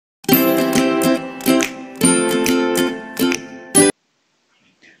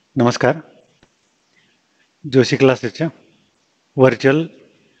नमस्कार. जोशी क्लासेसच्या virtual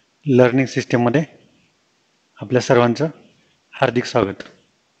learning सिस्टीममध्ये आपल्या सर्वांचं हार्दिक स्वागत.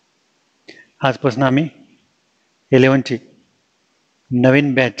 आजपासून आम्ही 11ची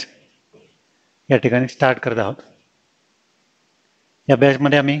नवीन बॅच या ठिकाणी स्टार्ट करत आहोत. या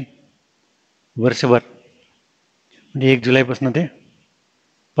बॅचमध्ये आम्ही वर्षभर म्हणजे 1 जुलैपासून ते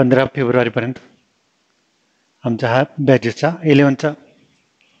 15 फेब्रुवारीपर्यंत आमचा हा बॅचेसचा 11चा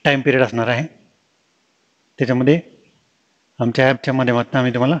टाईम पिरियड असणार आहे. त्याच्यामध्ये आमच्या ॲपच्या माध्यमातून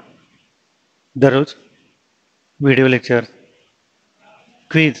आम्ही तुम्हाला दररोज video lecture,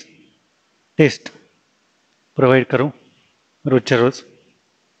 quiz, taste provide करू. रोजच्या रोज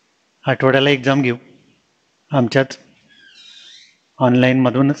आठवड्याला एक्झाम घेऊ. आमच्याच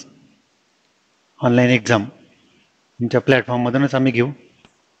ऑनलाईनमधूनच ऑनलाईन एक्झाम आमच्या प्लॅटफॉर्ममधूनच आम्ही घेऊ.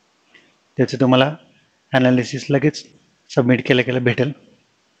 त्याचं तुम्हाला ॲनालिसिस लगेच सबमिट केलं भेटेल.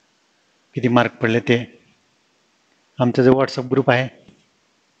 किती मार्क पडले ते. आमचा जो व्हॉट्सअप ग्रुप आहे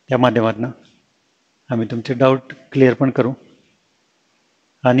त्या माध्यमातून आम्ही तुमचे डाऊट क्लिअर पण करू.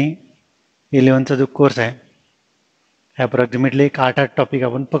 आणि 11चा जो कोर्स आहे ॲप्रॉक्सिमेटली एक 8 टॉपिक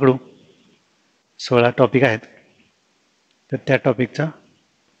आपण पकडू. 16 टॉपिक आहेत. तर त्या टॉपिकचा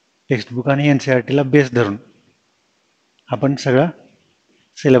टेक्स्टबुक आणि NCERTला बेस धरून आपण सगळा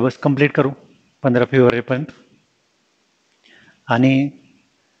सिलेबस कंप्लीट करू 15 फेब्रुवारीपर्यंत. आणि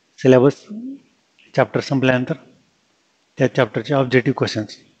सिलेबस चॅप्टर संपल्यानंतर त्या चॅप्टरचे ऑब्जेक्टिव्ह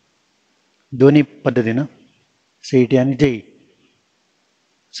क्वेश्चन्स दोन्ही पद्धतीनं CET आणि JEE,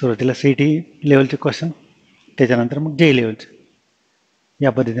 सुरुवातीला CET लेवलचे क्वेश्चन, त्याच्यानंतर मग JEE लेवलचे,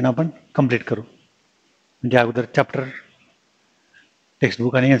 या पद्धतीनं आपण कंप्लीट करू. म्हणजे अगोदर चॅप्टर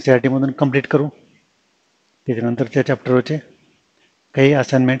टेक्स्टबुक आणि NCERTमधून कंप्लीट करू. त्याच्यानंतर त्या चॅप्टरवरचे काही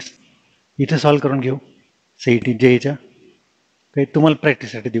असाइनमेंट्स इथं सॉल्व करून घेऊ. CET JEEच्या काही तुम्हाला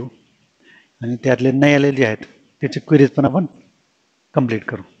प्रॅक्टिससाठी देऊ. आणि त्यातले नाही आलेले जे आहेत त्याचे क्वेरीज पण आपण कंप्लीट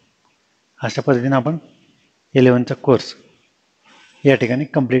करू. अशा पद्धतीने आपण 11चा कोर्स या ठिकाणी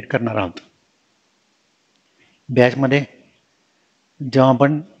कंप्लीट करणार आहोत. बॅचमध्ये जेव्हा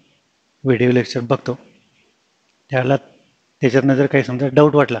आपण व्हिडिओ लेक्चर बघतो त्यावेळेला त्याच्यातनं जर काही समजा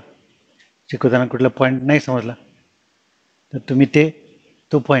डाऊट वाटला, शिकवताना कुठला पॉईंट नाही समजला, तर तुम्ही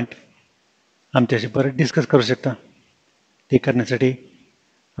तो पॉईंट आमच्याशी परत डिस्कस करू शकता. ते करण्यासाठी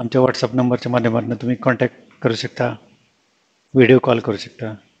आमच्या व्हॉट्सअप नंबरच्या माध्यमातून तुम्ही कॉन्टॅक्ट करू शकता, व्हिडिओ कॉल करू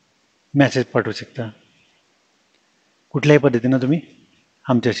शकता, मेसेज पाठवू शकता. कुठल्याही पद्धतीनं तुम्ही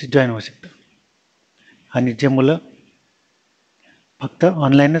आमच्याशी जॉईन होऊ शकता. आणि जे मुलं फक्त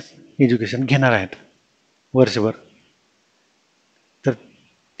ऑनलाईनच एज्युकेशन घेणार आहेत वर्षभर, तर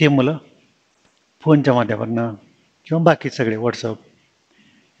ते मुलं फोनच्या माध्यमातून किंवा बाकी सगळे व्हॉट्सअप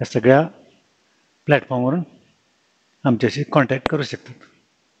या सगळ्या प्लॅटफॉर्मवरून आमच्याशी कॉन्टॅक्ट करू शकतात.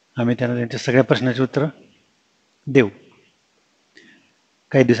 आम्ही त्यांना त्यांच्या सगळ्या प्रश्नाची उत्तरं देऊ.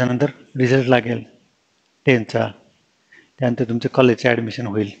 काही दिवसानंतर रिझल्ट लागेल 10चा, त्यानंतर तुमच्या कॉलेजचे ॲडमिशन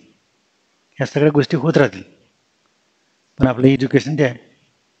होईल. ह्या सगळ्या गोष्टी होत राहतील. पण आपलं एज्युकेशन जे आहे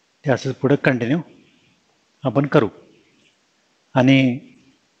ते असंच पुढं कंटिन्यू आपण करू. आणि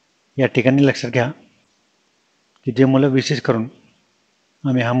या ठिकाणी लक्षात घ्या की जे मुलं विशेष करून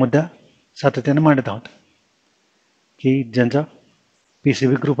आम्ही हा मुद्दा सातत्यानं मांडत आहोत की ज्यांचा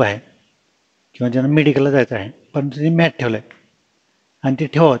PCB ग्रुप आहे किंवा ज्यांना मेडिकलला जायचं आहे पण त्यांनी मॅथ ठेवलं आहे आणि ते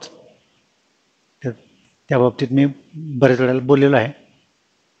ठेवावंच. तर त्या बाबतीत मी बऱ्याच वेळेला बोललेलो आहे.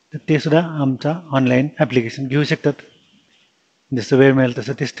 तर ते सुद्धा आमचा ऑनलाईन ॲप्लिकेशन घेऊ शकतात. जसं वेळ मिळेल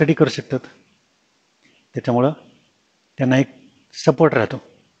तसं ते स्टडी करू शकतात. त्याच्यामुळं त्यांना एक सपोर्ट राहतो.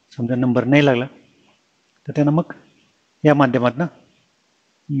 समजा नंबर नाही लागला तर त्यांना मग या माध्यमातून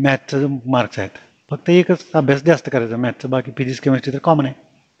मॅथचा जो मार्क्स आहेत, फक्त एकच अभ्यास जास्त करायचा मॅथचा, बाकी फिजिक्स केमिस्ट्री तर कॉमन आहे,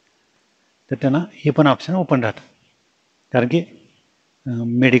 तर त्यांना हे पण ऑप्शन ओपन राहतं. कारण की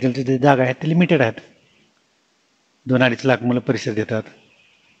मेडिकलचे जे जागा आहेत ते लिमिटेड आहेत. 2-2.5 लाख मुलं परीक्षा देतात.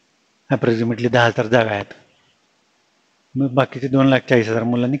 ॲप्रॉक्सिमेटली 10,000 जागा आहेत. मग बाकीचे 2,40,000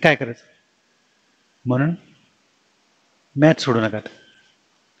 मुलांनी काय करायचं? म्हणून मॅथ सोडू नका.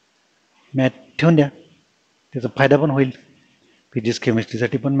 मॅथ ठेवून द्या, त्याचा फायदा पण होईल. फिजिक्स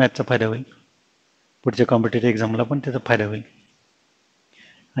केमिस्ट्रीसाठी पण मॅथचा फायदा होईल. पुढच्या कॉम्पिटेटिव्ह एक्झामला पण त्याचा फायदा होईल.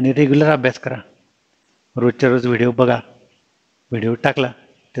 आणि रेग्युलर अभ्यास करा. रोजच्या रोज व्हिडिओ बघा. व्हिडिओ टाकला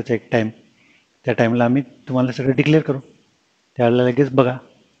त्याचा एक टाईम, त्या टाईमला आम्ही तुम्हाला सगळं डिक्लेअर करू. त्यावेळेला लगेच बघा.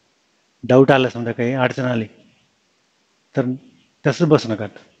 डाऊट आला, समजा काही अडचण आली तर तसंच बसू नका.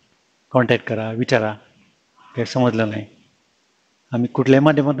 कॉन्टॅक्ट करा, विचारा, काही समजलं नाही. आम्ही कुठल्याही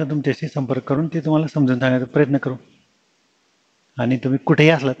माध्यमातून तुमच्याशी संपर्क करून ते तुम्हाला समजून सांगण्याचा प्रयत्न करू. आणि तुम्ही कुठेही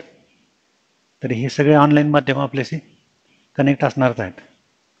असलात तरी हे सगळे ऑनलाईन माध्यम आपल्याशी कनेक्ट असणारच आहेत.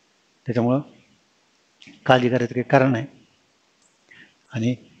 त्याच्यामुळं काळजी करायचं काही कारण नाही.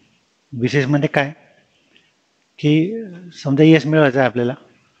 आणि विशेष म्हणजे काय की समजा यश मिळवायचं आहे आपल्याला,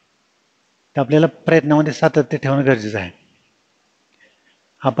 तर आपल्याला प्रयत्नामध्ये सातत्य ठेवणं गरजेचं आहे.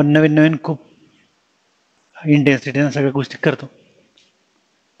 आपण नवीन नवीन खूप इंटेन्सिटीनं सगळ्या गोष्टी करतो,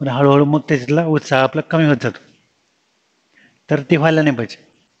 पण हळूहळू मग त्याच्यातला उत्साह आपला कमी होत जातो. तर ते व्हायला नाही पाहिजे.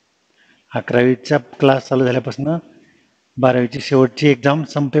 11वीचा क्लास चालू झाल्यापासून 12वीची शेवटची एक्झाम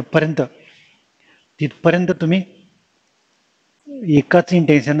संपेपर्यंत तिथपर्यंत तुम्ही एकाच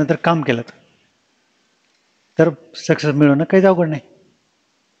इंटेन्शननं जर काम केलं तर सक्सेस मिळवणं काहीच अवघड नाही.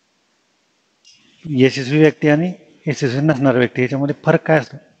 यशस्वी व्यक्ती आणि यशस्वी नसणारा व्यक्ती याच्यामध्ये फरक काय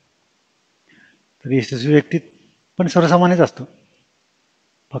असतो? तर यशस्वी व्यक्तीत पण सर्वसामान्यच असतो,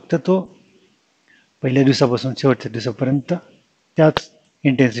 फक्त तो पहिल्या दिवसापासून शेवटच्या दिवसापर्यंत त्याच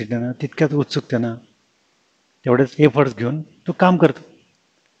इंटेन्सिटीनं, तितक्याच उत्सुकतेनं, तेवढेच एफर्ट्स घेऊन तो काम करतो.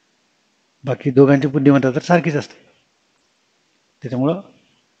 बाकी दोघांची बुद्धिमत्ता तर सारखीच असते. त्याच्यामुळं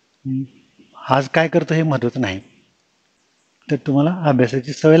आज काय करतो हे महत्त्वाचं नाही, तर तुम्हाला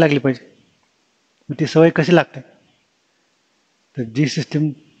अभ्यासाची सवय लागली पाहिजे. मग ती सवय कशी लागते? तर जी सिस्टीम,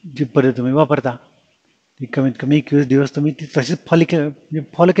 जी पद्धत तुम्ही वापरता ती कमीत कमी 21 दिवस तुम्ही ती तशीच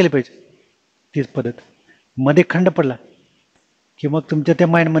फॉलो केली पाहिजे, तीच पद्धत. मध्ये खंड पडला की मग तुमच्या त्या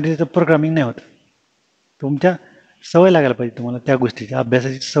माइंडमध्ये त्याचं प्रोग्रामिंग नाही होत. तुमच्या सवय लागायला पाहिजे तुम्हाला त्या गोष्टीची,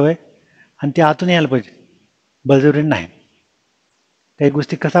 अभ्यासाची सवय, आणि ती आतून यायला पाहिजे, बळजबरी नाही. काही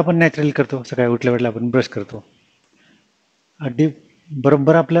गोष्टी कसा आपण नॅचरली करतो, सकाळी उठल्या उठल्या आपण ब्रश करतो, अगदी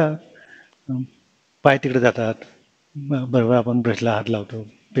बरोबर आपल्या पाय तिकडे जातात, बरोबर आपण ब्रशला हात लावतो,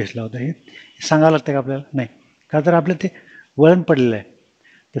 पेस्ट लावतो, हे सांगावं लागतं का आपल्याला? नाही. का तर आपलं ते वळण पडलेलं आहे.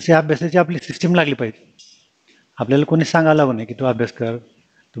 तसे अभ्यासाची आपली सिस्टीम लागली पाहिजे. आपल्याला कोणी सांगावं लागू नये की तू अभ्यास कर,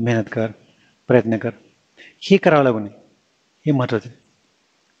 तू मेहनत कर, प्रयत्न कर, हे करावं लागू नये. हे महत्त्वाचं आहे.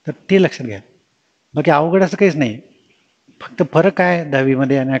 तर ते लक्षात घ्या. बाकी अवघड असं काहीच नाही. फक्त फरक काय आहे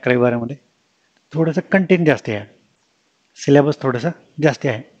 10वीमध्ये आणि 11वी-12वीमध्ये? थोडंसं कंटेंट जास्त आहे, सिलेबस थोडंसं जास्त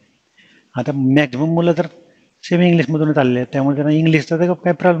आहे. आता मॅक्झिमम मुलं तर सेमी इंग्लिशमधूनच आलेले आहेत, त्यामुळे त्यांना इंग्लिशचा तर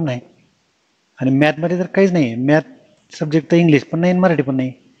काही प्रॉब्लेम नाही. आणि मॅथमध्ये तर काहीच नाही. मॅथ सब्जेक्ट तर इंग्लिश पण नाही, मराठी पण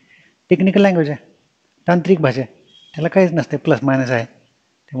नाही, टेक्निकल लँग्वेज आहे, तांत्रिक भाषा आहे, त्याला काहीच नसते, प्लस मायनस आहे.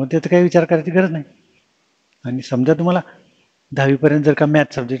 त्यामुळे त्याचा काही विचार करायची गरज नाही. आणि समजा तुम्हाला 10वीपर्यंत जर का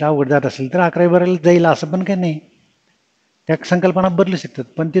मॅथ सब्जेक्ट अवघड जात असेल तर 11वी-12वीला जाईल असं पण काही नाही. त्या संकल्पना बदलू शकतात,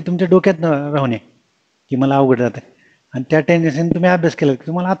 पण ते तुमच्या डोक्यात राहू नये की मला अवघड जात आहे, आणि त्या टेन्शनने तुम्ही अभ्यास केला की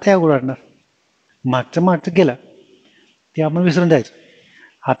तुम्हाला आता अवघड वाटणार. मागचं गेलं ते आपण विसरून जायचं.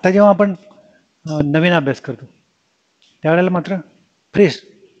 आता जेव्हा आपण नवीन अभ्यास करतो त्यावेळेला मात्र फ्रेश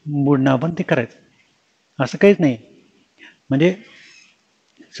मूडनं आपण ते करायचं. असं काहीच नाही. म्हणजे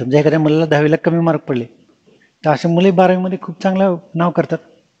समजा एखाद्या मुलाला 10वीला कमी मार्क पडले, तर असे मुले 12वीमध्ये खूप चांगलं नाव करतात,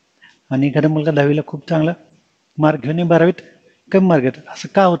 आणि एखादा मुलगा 10वीला खूप चांगला मार्क घेऊन 12वीत कमी मार्क घेतात. असं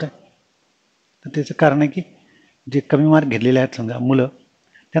का होतं? तर त्याचं कारण आहे की जे कमी मार्क घेतलेले आहेत समजा मुलं,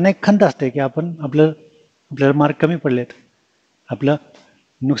 त्यांना एक खंत असते की आपल्याला मार्क कमी पडलेत, आपलं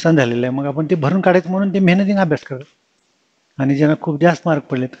नुकसान झालेलं आहे, मग आपण ते भरून काढायचं म्हणून ते मेहनतीने अभ्यास करतात. आणि ज्यांना खूप जास्त मार्क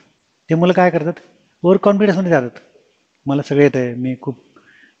पडलेत ते मुलं काय करतात? ओव्हर कॉन्फिडन्समध्ये जातात. मला सगळं येत आहे, मी खूप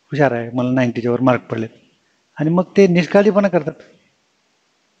हुशार आहे, मला 90च्या वर मार्क पडलेत, आणि मग ते निष्काळजीपणा करतात,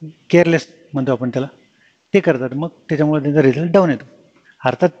 केअरलेस म्हणतो आपण त्याला, ते करतात. मग त्याच्यामुळे त्यांचा रिझल्ट डाऊन येतो.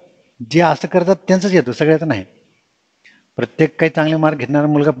 अर्थात जे असं करतात त्यांचाच येतो, सगळ्याचा नाही. प्रत्येक काही चांगले मार्क घेणारा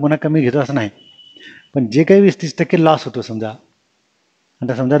मुलगा पुन्हा कमी घेतो असं नाही. पण जे काही 20-30% लॉस होतो, समजा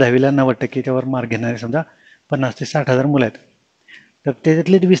आता समजा 10वीला 90%च्या वर मार्क घेणारे समजा 50,000 ते 60,000 मुलं आहेत, तर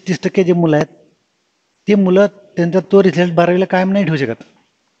त्याच्यातले 20-30% जे मुलं आहेत ते मुलं त्यांचा तो रिझल्ट 12वीला कायम नाही ठेवू शकत.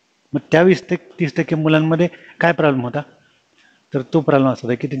 मग त्या 20-30% मुलांमध्ये काय प्रॉब्लेम होता? तर तो प्रॉब्लेम असा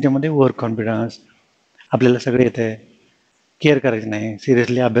होता की त्यांच्यामध्ये ओव्हर कॉन्फिडन्स, आपल्याला सगळं येत आहे, केअर करायचं नाही,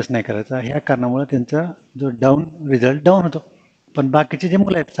 सिरियसली अभ्यास नाही करायचा, ह्या कारणामुळे त्यांचा जो रिझल्ट डाऊन होतो. पण बाकीचे जे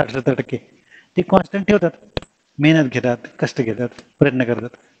मुलं आहेत 60-70% ते कॉन्स्टंट ठेवतात, मेहनत घेतात, कष्ट घेतात, प्रयत्न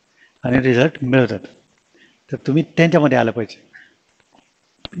करतात, आणि रिझल्ट मिळवतात. तर तुम्ही त्यांच्यामध्ये आलं पाहिजे.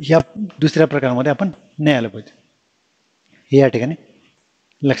 या दुसऱ्या प्रकारामध्ये आपण नाही आलं पाहिजे, हे या ठिकाणी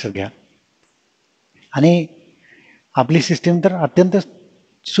लक्षात घ्या. आणि आपली सिस्टीम तर अत्यंत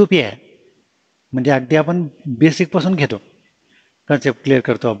सोपी आहे. म्हणजे अगदी आपण बेसिकपासून घेतो, कन्सेप्ट क्लिअर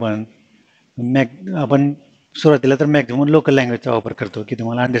करतो आपण. आपण सुरुवातीला तर मॅक्झिमम लोकल लँग्वेजचा वापर करतो की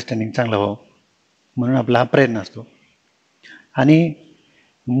तुम्हाला अंडरस्टँडिंग चांगलं व्हावं, म्हणून आपला हा प्रयत्न असतो. आणि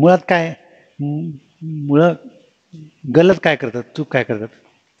मुळात काय, मुळं गलत काय करतात, चूक काय करतात,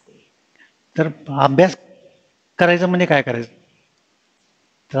 तर अभ्यास करायचं म्हणजे काय करायचं?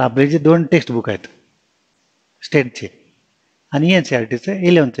 तर आपले जे 2 टेक्स्ट बुक आहेत स्टेटचे, आणि एन सी आर टीचं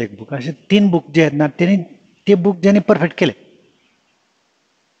 11th एक बुक, असे 3 बुक जे आहेत ना, ते बुक ज्यांनी परफेक्ट केले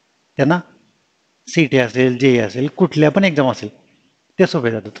त्यांना CT असेल, JEE असेल, कुठल्या पण एक्झाम असेल ते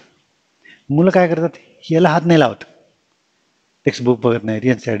सोपे जातात. मुलं काय करतात, याला हात नाही लावत, टेक्स्ट बुक बघत नाहीत,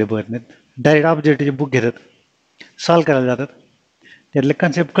 NCERT बघत नाहीत, डायरेक्ट ऑब्जेक्टिव्हचे बुक घेतात, सॉल्व करायला जातात, त्यातले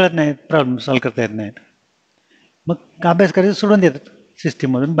कन्सेप्ट कळत नाहीत, प्रॉब्लेम सॉल्व करता येत नाहीत, मग अभ्यास करायचं सोडून देतात,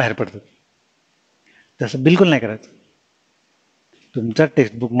 सिस्टीममधून बाहेर पडतात. तसं बिलकुल नाही करायचं. तुमचा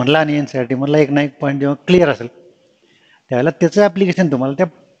टेक्स्ट बुक मधला आणि NCERT मधला एक ना एक पॉईंट जेव्हा क्लिअर असेल त्यावेळेला त्याचं ॲप्लिकेशन तुम्हाला त्या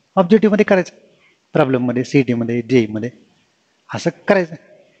ऑब्जेक्टिव्हमध्ये करायचं, प्रॉब्लेममध्ये, CET मध्ये, JEE मध्ये असं करायचं.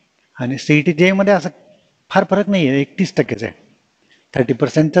 आणि CET JEE मध्ये असं फार फरक नाही आहे, 31% आहे,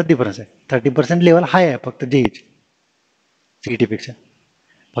 30%चा डिफरन्स आहे. 30% लेवल हाय आहे फक्त JEEची CET पेक्षा.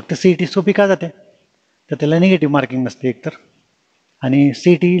 फक्त CET सोपी का जाते, तर त्याला निगेटिव्ह मार्किंग नसते एकतर, आणि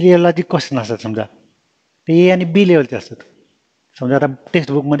CET लेवलला जे क्वेश्चन असतात समजा ते A आणि B लेवलचे असतात. समजा आता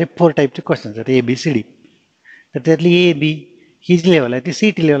टेक्स्ट बुकमध्ये 4 टाईपचे क्वेश्चन्स आहेत, ABCD, तर त्यातली A B he G level आहे ती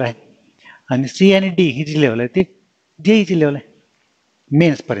CET लेवल आहे, आणि C आणि D ही जी लेवल आहे ती JEEची लेवल आहे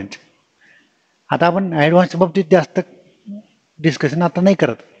मेन्सपर्यंत. आता आपण ॲडव्हान्सच्या बाबतीत जास्त डिस्कशन आता नाही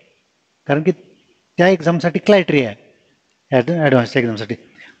करत, कारण की त्या एक्झामसाठी क्रायटेरिया आहे. ॲडव्हान्सच्या एक्झामसाठी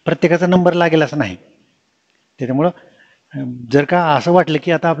प्रत्येकाचा नंबर लागेल असं नाही. त्याच्यामुळं जर का असं वाटलं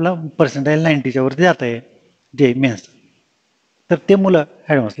की आता आपला पर्सेंटाईल 90च्या वरती जात आहे JEE मेन्स, तर ते मुलं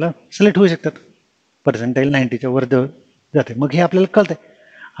ॲडव्हान्सला सिलेक्ट होऊ शकतात, पर्सेंटाईल 90च्या वर जाते. मग हे आपल्याला कळतंय.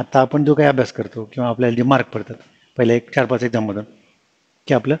 आता आपण जो काही अभ्यास करतो किंवा आपल्याला जे मार्क पडतात पहिल्या 4-5 एक्झाममधून,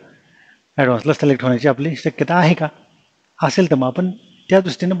 की आपलं ॲडव्हान्सला सिलेक्ट होण्याची आपली शक्यता आहे का, असेल तर मग आपण त्या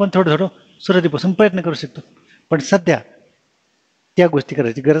दृष्टीने पण थोडं थोडं सुरुवातीपासून प्रयत्न करू शकतो. पण सध्या त्या गोष्टी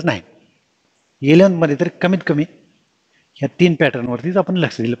करायची गरज नाही. 11th मध्ये तर कमीत कमी ह्या 3 पॅटर्नवरतीच आपण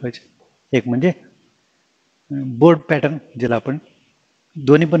लक्ष दिलं पाहिजे. एक म्हणजे बोर्ड पॅटर्न, ज्याला आपण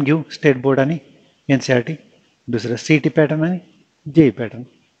दोन्ही पण घेऊ, स्टेट बोर्ड आणि NCERT. दुसरं CET पॅटर्न आणि JEE पॅटर्न.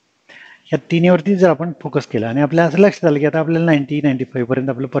 ह्या तिन्हीवरती जर आपण फोकस केला आणि आपल्याला असं लक्षात आलं की आता आपल्याला 90-95 पर्यंत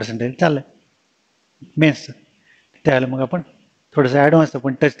आपलं पर्सेंटेज चाललंय मेन्सचं, त्यावेळेला मग आपण थोडंसं ॲडव्हान्सचं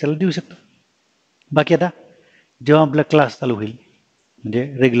पण टच त्याला देऊ शकतो. बाकी आता जेव्हा आपला क्लास चालू होईल, म्हणजे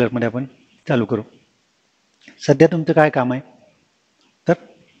रेग्युलरमध्ये आपण चालू करू, सध्या तुमचं काय काम आहे, तर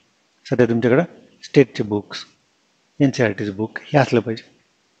सध्या तुमच्याकडं स्टेटचे बुक्स, NCERTचे बुक हे असलं पाहिजे.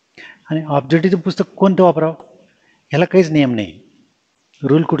 आणि ऑब्जेक्टिव्हचं पुस्तक कोणतं वापरावं ह्याला काहीच नियम नाही,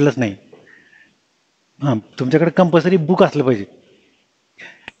 रूल कुठलाच नाही. हां, तुमच्याकडे कंपल्सरी बुक असलं पाहिजे.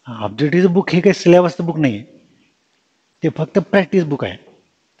 ऑब्जेक्टिव्हचं बुक हे काही सिलेबसचं बुक नाही आहे, ते फक्त प्रॅक्टिस बुक आहे.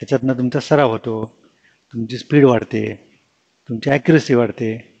 त्याच्यातनं तुमचा सराव होतो, तुमची स्पीड वाढते, तुमची ॲक्युरसी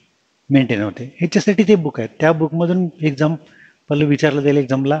वाढते, मेंटेन होते, ह्याच्यासाठी ते बुक आहे. त्या बुकमधून एक्झाम पहिलं विचारलं जाईल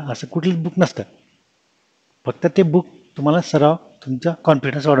एक्झामला असं कुठलंच बुक नसतं. फक्त ते बुक तुम्हाला सराव, तुमचा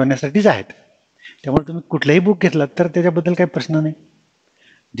कॉन्फिडन्स वाढवण्यासाठीच आहेत. त्यामुळे तुम्ही कुठलंही बुक घेतलात तर त्याच्याबद्दल काही प्रश्न नाही,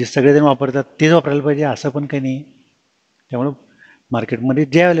 जे सगळेजण वापरतात तेच वापरायला पाहिजे असं पण काही नाही. त्यामुळं मार्केटमध्ये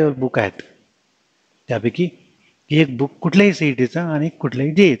जे अवेलेबल बुक आहेत त्यापैकी एक बुक कुठल्याही CETचं आणि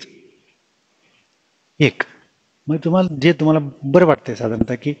कुठल्याही JEEचं एक, मग तुम्हाला जे तुम्हाला बरं वाटतंय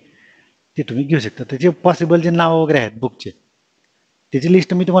साधारणतः की ते तुम्ही घेऊ शकता. त्याचे पॉसिबल जे नाव वगैरे आहेत बुकचे त्याची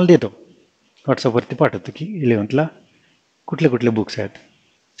लिस्ट मी तुम्हाला देतो, व्हॉट्सअपवरती पाठवतो की 11thला कुठले कुठले बुक्स आहेत,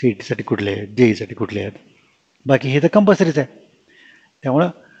 CETसाठी कुठले आहेत, JEEसाठी कुठले आहेत. बाकी हे तर कंपल्सरीच आहे. त्यामुळं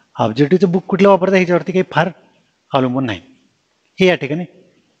ऑब्जेक्टिव्हचं बुक कुठलं वापरता ह्याच्यावरती काही फार अवलंबून नाही, हे या ठिकाणी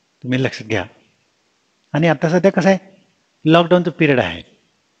तुम्ही लक्षात घ्या. आणि आता सध्या कसं आहे, लॉकडाऊनचं पिरियड आहे,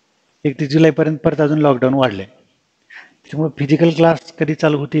 31 जुलैपर्यंत परत अजून लॉकडाऊन वाढले, त्याच्यामुळे फिजिकल क्लास कधी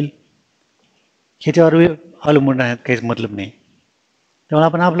चालू होतील ह्याच्यावर अवलंबून राहण्यात काहीच मतलब नाही. त्यामुळे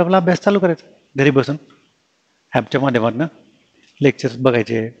आपण आपला आपला अभ्यास चालू करायचा घरी बसून, ॲपच्या माध्यमातून लेक्चर्स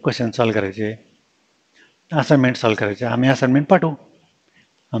बघायचे, क्वेश्चन सॉल्व करायचे, असाइनमेंट सॉल्व करायचे. आम्ही असाइनमेंट पाठवू,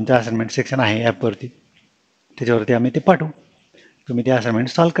 आमचं असाइनमेंट सेक्शन आहे ॲपवरती, त्याच्यावरती आम्ही ते पाठवू. तुम्ही ते असाइनमेंट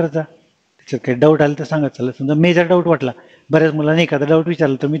सॉल्व करत जा. त्याच्यात काही डाऊट आले तर सांगत चाललं. समजा मेजर डाऊट वाटला, बऱ्याच मुलांनी एखादा डाऊट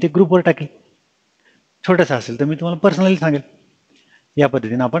विचारला तर मी ते ग्रुपवर टाकेल, छोटंसं असेल तर मी तुम्हाला पर्सनली सांगेल. या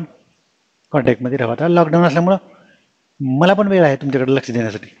पद्धतीने आपण कॉन्टॅक्टमध्ये राहू. आता लॉकडाऊन असल्यामुळं मला पण वेळ आहे तुमच्याकडे लक्ष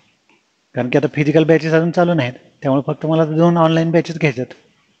देण्यासाठी, कारण की आता फिजिकल बॅचेस अजून चालू नाहीत, त्यामुळे फक्त मला 2 ऑनलाईन बॅचेस घ्यायच्यात,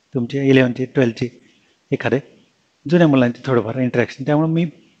 तुमचे 11th 12th एखादे जुन्या मुलांचे थोडंफार इंटरॅक्शन. त्यामुळे मी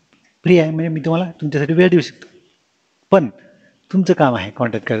फ्री आहे, म्हणजे मी तुम्हाला तुमच्यासाठी वेळ देऊ शकतो. पण तुमचं काम आहे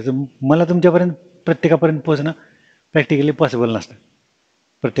कॉन्टॅक्ट करायचं. मला तुमच्यापर्यंत प्रत्येकापर्यंत पोहोचणं प्रॅक्टिकली पॉसिबल नसतं,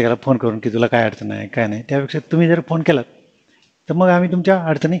 प्रत्येकाला फोन करून की तुला काय अडचण आहे काय नाही. त्यापेक्षा तुम्ही जर फोन केलात तर मग आम्ही तुमच्या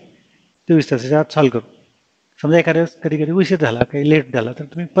अडचणी 24 तासाच्या आत सॉल्व करू. समजा एखाद्या वेळेस कधी कधी उशीर झाला, काही लेट झाला तर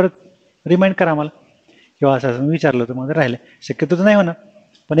तुम्ही परत रिमाइंड करा मला किंवा असं असं विचारलं तर मग राहिलं. शक्यतो तर नाही होणार,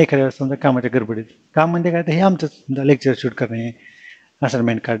 पण एखाद्या वेळेस समजा कामाच्या गडबडीत काम म्हणजे काय तर हे आमचंच समजा लेक्चर शूट करणे,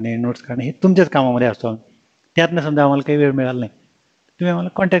 असाइनमेंट काढणे, नोट्स काढणे हे तुमच्याच कामामध्ये असतो आम्ही. त्यातनं समजा आम्हाला काही वेळ मिळाला नाही, तुम्ही आम्हाला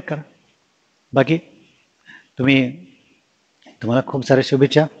कॉन्टॅक्ट करा. बाकी तुम्हाला खूप साऱ्या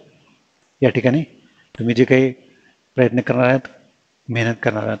शुभेच्छा या ठिकाणी. तुम्ही जे काही प्रयत्न करणार आहात, मेहनत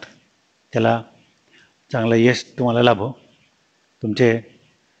करणार आहात, त्याला चांगलं यश तुम्हाला लाभो. तुमचे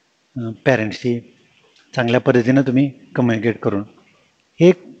पॅरेंट्सशी चांगल्या पद्धतीनं तुम्ही कम्युनिकेट करून, हे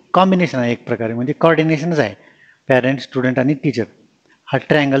एक कॉम्बिनेशन आहे एक प्रकारे, म्हणजे कॉर्डिनेशनच आहे. पॅरेंट्स, स्टुडंट आणि टीचर हा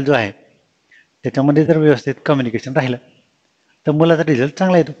ट्रायंगल जो आहे त्याच्यामध्ये जर व्यवस्थित कम्युनिकेशन राहिलं तर मुलाचा रिझल्ट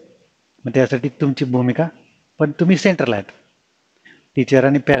चांगला येतो. मग त्यासाठी तुमची भूमिका, पण तुम्ही सेंटरला आहेत, टीचर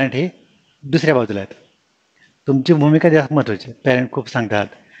आणि पॅरेंट हे दुसऱ्या बाजूला आहेत. तुमची भूमिका जास्त महत्त्वाची. पॅरेंट खूप सांगतात,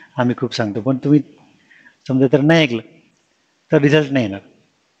 आम्ही खूप सांगतो, पण तुम्ही समजा तर नाही ऐकलं तर रिझल्ट नाही येणार.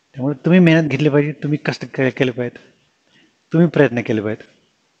 त्यामुळे तुम्ही मेहनत घेतली पाहिजे, तुम्ही कष्ट केले पाहिजेत, तुम्ही प्रयत्न केले पाहिजेत,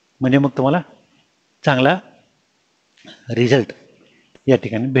 म्हणजे मग तुम्हाला चांगला रिझल्ट या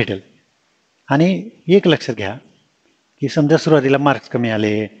ठिकाणी भेटेल. आणि एक लक्षात घ्या की समजा सुरुवातीला मार्क्स कमी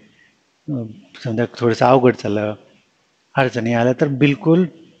आले, समजा थोडंसं अवघड चाललं, अडचणी आल्या, तर बिलकुल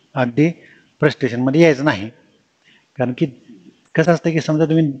अगदी फ्रस्ट्रेशनमध्ये यायचं नाही. कारण की कसं असतं की समजा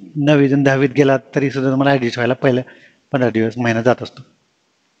तुम्ही 9वी 10वीत गेलात तरी सुद्धा तुम्हाला ॲडजस्ट व्हायला पहिलं 15 दिवस, महिना जात असतो.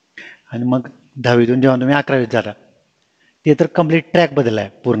 आणि मग 10वीतून जेव्हा तुम्ही 11वीत जाता ते तर कम्प्लीट ट्रॅक बदलला आहे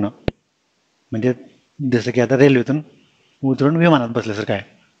पूर्ण. म्हणजे जसं की आता रेल्वेतून उतरून विमानात बसल्यासारखं आहे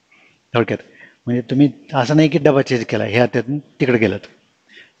थोडक्यात. म्हणजे तुम्ही असं नाही की डबा चेंज केला, ह्या त्यातून तिकडे गेलात,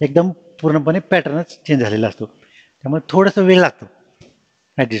 एकदम पूर्णपणे पॅटर्नच चेंज झालेला असतो. त्यामुळे थोडंसं वेळ लागतो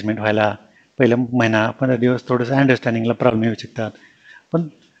ॲडजस्टमेंट व्हायला. पहिला महिना 15 दिवस थोडंसं अंडरस्टँडिंगला प्रॉब्लेम येऊ शकतात, पण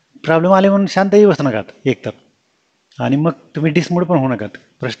प्रॉब्लेम आले म्हणून शांतही बसू नकात एक तर. आणि मग तुम्ही डिसमूड पण होऊ नकात,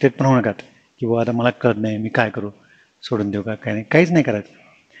 फ्रस्ट्रेट पण होऊ नकात की बाबा आता मला कळत नाही, मी काय करू, सोडून देऊ का, काय नाही, काहीच नाही करायचं.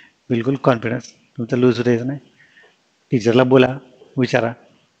 बिलकुल कॉन्फिडन्स तुमचा लूज द्यायचा नाही. टीचरला बोला, विचारा,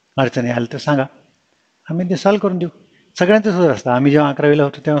 अडचणी आल्या तर सांगा, आम्ही ते सॉल्व करून देऊ. सगळ्यांचं सुरू असतं. आम्ही जेव्हा 11वीला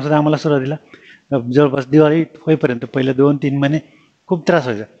होतो तेव्हा सुद्धा आम्हाला सुरुवातीला जवळपास दिवाळी होईपर्यंत पहिले 2-3 महिने खूप त्रास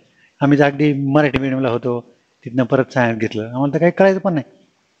व्हायचा. आम्ही जर अगदी मराठी मीडियमला होतो, तिथनं परत सायन्स घेतलं, आम्हाला तर काही कळायचं पण नाही,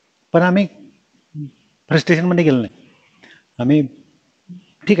 पण आम्ही फ्रस्ट्रेशनमध्ये गेलो नाही. आम्ही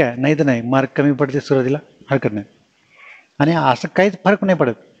ठीक आहे, नाही तर नाही, मार्क कमी पडते सुरुवातीला, हरकत नाही. आणि असं काहीच फरक नाही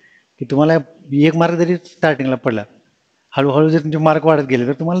पडत की तुम्हाला 1 मार्क जरी स्टार्टिंगला पडला, हळूहळू जर तुमचे मार्क वाढत गेले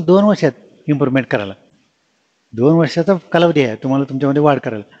तर तुम्हाला 2 वर्षात इम्प्रूव्हमेंट करायला, 2 वर्षाचा कालावधी आहे तुम्हाला तुमच्यामध्ये वाढ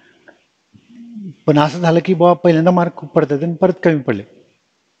करायला. पण असं झालं की बाबा पहिल्यांदा मार्क खूप पडतात आणि परत कमी पडले,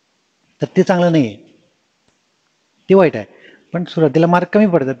 तर ते चांगलं नाही आहे, ते वाईट आहे. पण सुरुवातीला मार्क कमी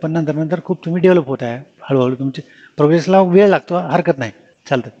पडतात, पण नंतर नंतर खूप तुम्ही डेव्हलप होत आहे, हळूहळू तुमचे प्रोग्रेसला वेळ लागतो, हरकत नाही,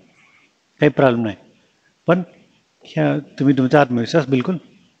 चालतं, काही प्रॉब्लेम नाही. पण ह्या तुम्ही तुमचा आत्मविश्वास बिलकुल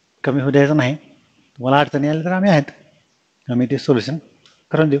कमी होऊ द्यायचा नाही. तुम्हाला अडचणी आल्या तर आम्ही आहेत, आम्ही ते सोल्युशन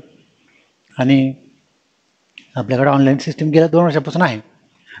करून देऊ. आणि आपल्याकडे ऑनलाईन सिस्टीम गेल्या 2 वर्षापासून आहे,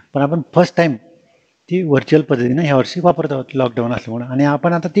 पण आपण फर्स्ट टाईम ती व्हर्च्युअल पद्धतीने ह्या वर्षी वापरत आहोत लॉकडाऊन असल्यामुळे. आणि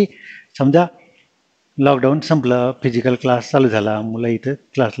आपण आता ती समजा लॉकडाऊन संपलं, फिजिकल क्लास चालू झाला, मुलं इथं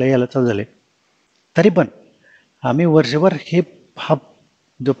क्लासला यायला चालू झाले, तरी पण आम्ही वर्षभर हा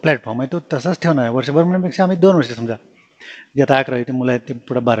जो प्लॅटफॉर्म आहे तो तसाच ठेवणार आहे. वर्षभर म्हणण्यापेक्षा आम्ही 2 वर्ष समजा, जे आता 11वी मुलं आहेत ते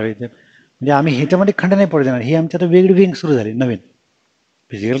पुढे 12वी, म्हणजे आम्ही ह्याच्यामध्ये खंड नाही पडू देणार. ही आमची आता वेगळी विंग सुरू झाली नवीन.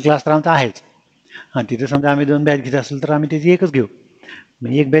 फिजिकल क्लास तर आमचा आहेच, हां, तिथे समजा आम्ही 2 बॅच घेत असेल तर आम्ही त्याची एकच घेऊ,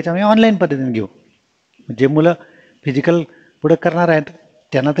 म्हणजे एक बॅच आम्ही ऑनलाईन पद्धतीने घेऊ. जे मुलं फिजिकल पुढे करणार आहेत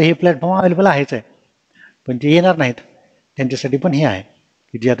त्यांना तर हे प्लॅटफॉर्म अवेलेबल आहेच आहे, पण जे येणार नाहीत त्यांच्यासाठी पण हे आहे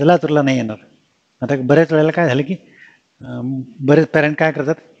की जे आता लातूरला नाही येणार. आता बऱ्याच वेळेला काय झालं की बरेच पॅरेंट काय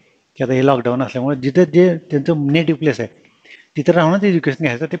करतात की आता हे लॉकडाऊन असल्यामुळे जिथं जे त्यांचं नेटिव्ह प्लेस आहे तिथं राहूनच एज्युकेशन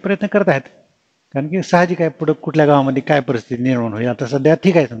घ्यायचं ते प्रयत्न करत आहेत. कारण की साहजिक आहे, पुढं कुठल्या गावामध्ये काय परिस्थिती निर्माण होईल. आता सध्या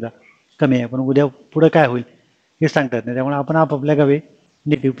ठीक आहे समजा, कमी आहे, पण उद्या पुढं काय होईल हे सांगता येत नाही. त्यामुळे आपण आपापल्या गावी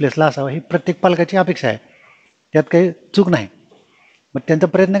नेटिव्ह प्लेसला असावं ही प्रत्येक पालकाची अपेक्षा आहे, त्यात काही चूक नाही. मग त्यांचा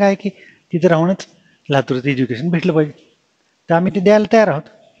प्रयत्न काय की तिथं राहूनच लातूरचं एज्युकेशन भेटलं पाहिजे, तर आम्ही ते द्यायला तयार आहोत.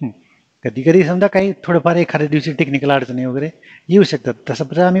 कधी कधी समजा काही थोडंफार एखाद्या दिवशी टेक्निकल अडचणी वगैरे येऊ शकतात,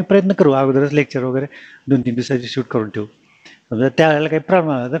 तसं आम्ही प्रयत्न करू, अगोदरच लेक्चर वगैरे 2-3 दिवसाची शूट करून ठेवू. समजा त्यावेळेला काही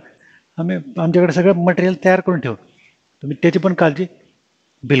प्रॉब्लेम आला तर आम्ही आमच्याकडे सगळं मटेरियल तयार करून ठेवू, तुम्ही त्याची पण काळजी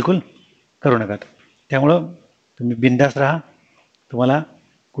बिलकुल करू नका. त्यामुळं तुम्ही बिनधास्त राहा, तुम्हाला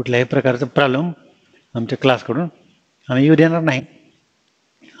कुठल्याही प्रकारचा प्रॉब्लेम आमच्या क्लासकडून आम्ही येऊ देणार नाही.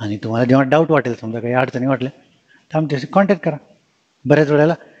 आणि तुम्हाला जेव्हा डाऊट वाटेल, समजा काही अडचणी वाटल्या, तर आमच्याशी कॉन्टॅक्ट करा. बऱ्याच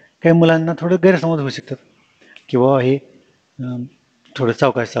वेळेला काही मुलांना थोडं गैरसमज होऊ शकतात की बाबा हे थोडं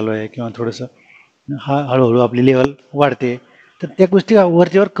चौकशी चालू आहे किंवा थोडंसं हळूहळू आपली लेवल वाढते, तर त्या गोष्टी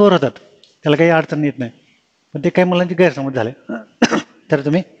वरच्यावर कव्हर होतात, त्याला काही अडचण येत नाही. पण ते काही मुलांचे गैरसमज झाले. तर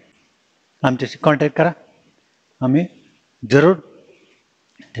तुम्ही आमच्याशी कॉन्टॅक्ट करा, आम्ही जरूर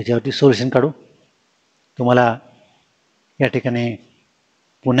त्याच्यावरती सोल्युशन काढू. तुम्हाला या ठिकाणी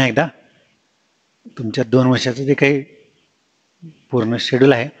पुन्हा एकदा तुमच्या 2 वर्षाचं जे काही पूर्ण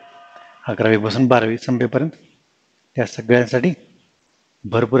शेड्यूल आहे 11वीपासून 12वी संपेपर्यंत, त्या सगळ्यांसाठी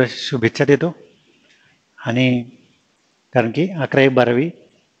भरपूर अशा शुभेच्छा देतो. आणि कारण की 11वी-12वी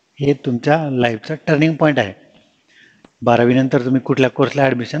हे तुमच्या लाईफचा टर्निंग पॉईंट आहे. 12वी नंतर तुम्ही कुठल्या कोर्सला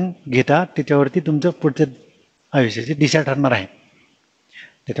ॲडमिशन घेता त्याच्यावरती तुमचं पुढच्या आयुष्याची दिशा ठरणार आहे.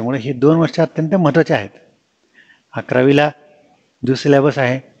 त्याच्यामुळे हे 2 वर्ष अत्यंत महत्त्वाचे आहेत. 11वीला जो सिलेबस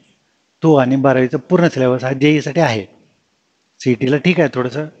आहे तो आणि 12वीचा पूर्ण सिलेबस हा JEE साठी आहे. CETला ठीक आहे,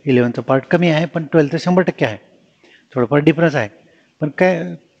 थोडंसं 11चा पार्ट कमी आहे, पण 12चं 100% आहे. थोडंफार डिफरन्स आहे, पण काय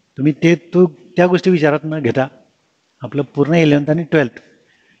तुम्ही त्या गोष्टी विचारात न घेता आपलं पूर्ण 11th आणि 12th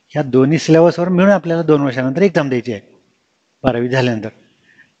ह्या दोन्ही सिलेबसवर मिळून आपल्याला 2 वर्षानंतर एक्झाम द्यायची आहे 12वी झाल्यानंतर.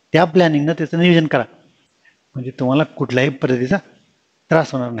 त्या प्लॅनिंगनं त्याचं नियोजन करा, म्हणजे तुम्हाला कुठल्याही पद्धतीचा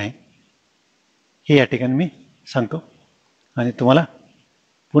त्रास होणार नाही, हे या ठिकाणी मी सांगतो. आणि तुम्हाला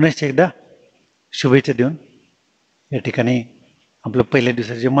पुनश्च एकदा शुभेच्छा देऊन या ठिकाणी आपलं पहिल्या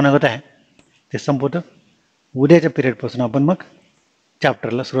दिवसाचं जे मनोगत आहे ते संपवतो. उद्याच्या पिरियडपासून आपण मग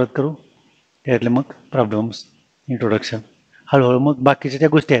चॅप्टरला सुरुवात करू. त्यातले मग प्रॉब्लेम्स, इंट्रोडक्शन, हळूहळू मग बाकीच्या ज्या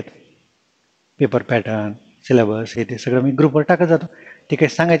गोष्टी आहेत, पेपर पॅटर्न, सिलेबस, हे ते सगळं मी ग्रुपवर टाकत जातो, ते काही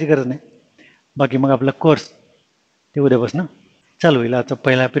सांगायची गरज नाही. बाकी मग आपला कोर्स ते उद्यापासून चालू होईल. आता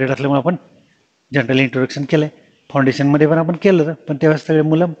पहिला पिरियड असल्यामुळे आपण जनरल इंट्रोडक्शन केलं आहे, फाउंडेशनमध्ये पण आपण केलं होतं, पण तेव्हा सगळे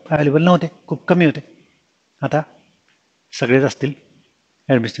मुलं अवेलेबल नव्हते, खूप कमी होते. आता सगळेच असतील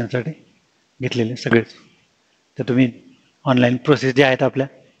ॲडमिशनसाठी घेतलेले सगळेच. तर तुम्ही ऑनलाईन प्रोसेस ज्या आहेत आपल्या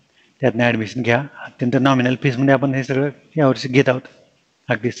त्यातनं ॲडमिशन घ्या. अत्यंत नॉमिनल फीसमध्ये आपण हे सगळं यावर्षी घेत आहोत.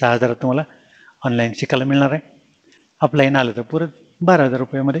 अगदी 6,000 तुम्हाला ऑनलाईन शिकायला मिळणार आहे. ऑफलाईन आलं तर पुरं 12,000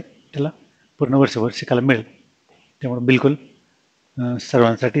 रुपयामध्ये त्याला पूर्ण वर्षभर शिकायला मिळेल. त्यामुळे बिलकुल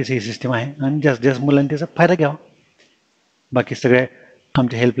सर्वांसाठीच ही सिस्टीम आहे आणि जास्तीत जास्त मुलांनी त्याचा फायदा घ्यावा. बाकी सगळे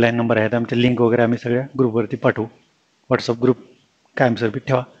आमचे हेल्पलाईन नंबर आहेत, आमच्या लिंक वगैरे आम्ही सगळ्या ग्रुपवरती पाठवू. व्हॉट्सअप ग्रुप कायमस्वरूपी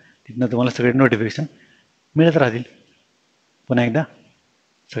ठेवा, तिथनं तुम्हाला सगळे नोटिफिकेशन मिळत राहतील. पुन्हा एकदा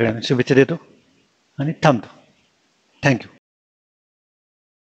सगळ्यांना शुभेच्छा देतो आणि थांबतो. थँक्यू.